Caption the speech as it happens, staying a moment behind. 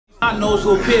I know this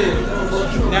little kid,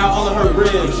 now all of her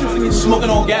ribs,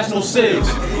 smoking on gas, no cigs.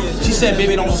 She said,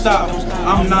 baby, don't stop.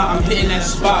 I'm hitting that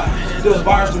spot. The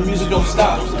virus, the music don't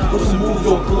stop. Put some moves,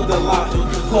 yo, pull up the lot.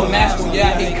 Pull a mask on, yeah,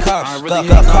 I hate cops.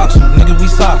 Got cocks, niggas, we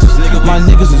socks. My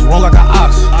niggas is roll like an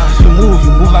ox. You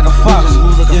move like a fox.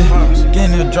 Yeah,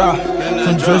 getting a drop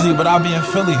from Jersey, but I be in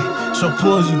Philly. So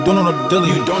pull you don't know the dilly.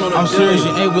 I'm serious,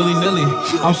 you ain't willy-nilly.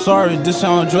 I'm sorry, this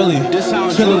sound drilly.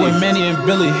 Kill it with Manny and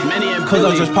Billy. Cause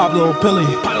I just pop little pilly.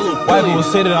 White people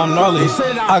say that I'm gnarly.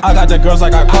 I got that girls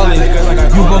like I call it.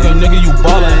 You broken nigga, you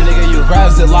ballin'.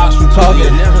 Grabs it locks from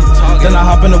Target. Then I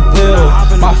hop in the wheel.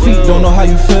 My feet don't know how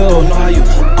you feel.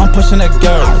 I'm pushing that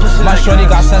girl. My shorty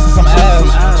got sense and some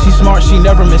abs. She smart, she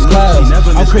never miss class.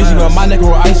 I'm crazy, but my nigga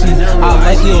were icy. I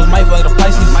like Leos, might like the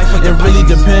Pisces. It really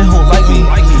depend who like me.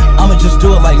 I'ma just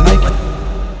do it like Nike.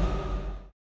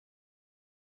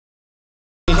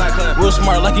 Real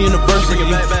smart like a university.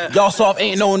 Y'all soft,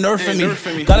 ain't no nerve for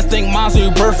me. Gotta think mine's when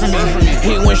you birthing me.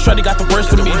 Hate when Shreddy got the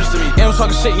worst of me. And I'm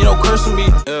talking shit, you know, cursing me.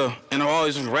 And I'm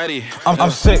always ready.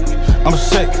 I'm sick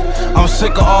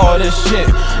of all this shit.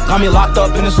 Got me locked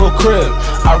up in this little crib.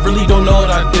 I really don't know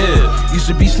what I did. Used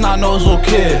to be snot-nosed little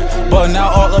kid, but now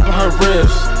all up in her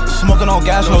ribs. Smoking on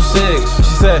gas, no cigs.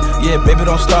 She said, yeah, baby,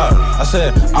 don't stop. I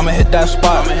said, I'ma hit that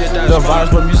spot. The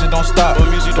virus, but music don't stop.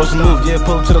 Throw some move, yeah,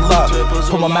 pull up to the lot.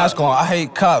 Put my mask on, I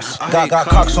hate cops. Got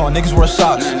cocks on, niggas wear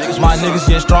socks. My niggas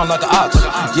get strong like an ox.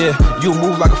 Yeah, you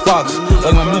move like a fox.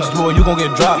 Like my music, boy, you gon'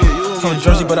 get dropped. From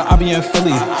Jersey, but I be in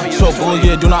Philly. So, boy,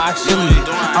 yeah, do not act silly.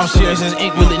 I'm serious as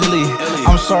ain't willy-nilly.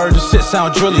 I'm sorry, this shit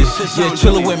sound drilly. Yeah,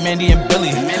 chillin' with Mandy and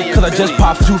Billy. Cause I just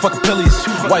popped 2 fucking pillies.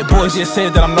 White boys, yeah, say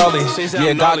that I'm gnarly.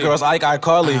 Yeah, got girls, I got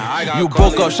Carly. You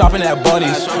broke up shopping at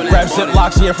Buddies. Grab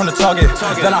zip-locks, yeah, from the Target.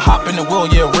 Then I hop in the wheel,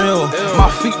 yeah, real. My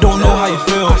feet don't know how you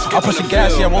feel. I push the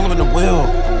gas, yeah, roll up in the wheel.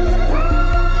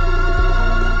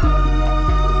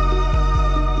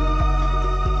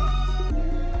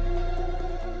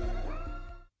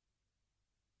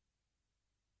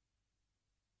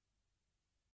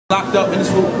 Locked up in this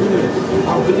little crib.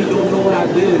 I really don't know what I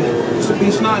did. Used to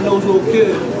be snot-nosed little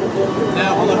kid,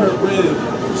 now all of her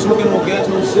ribs, smoking on gas,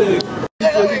 no cigs.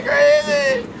 That's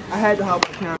crazy. I had to hop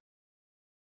on camera.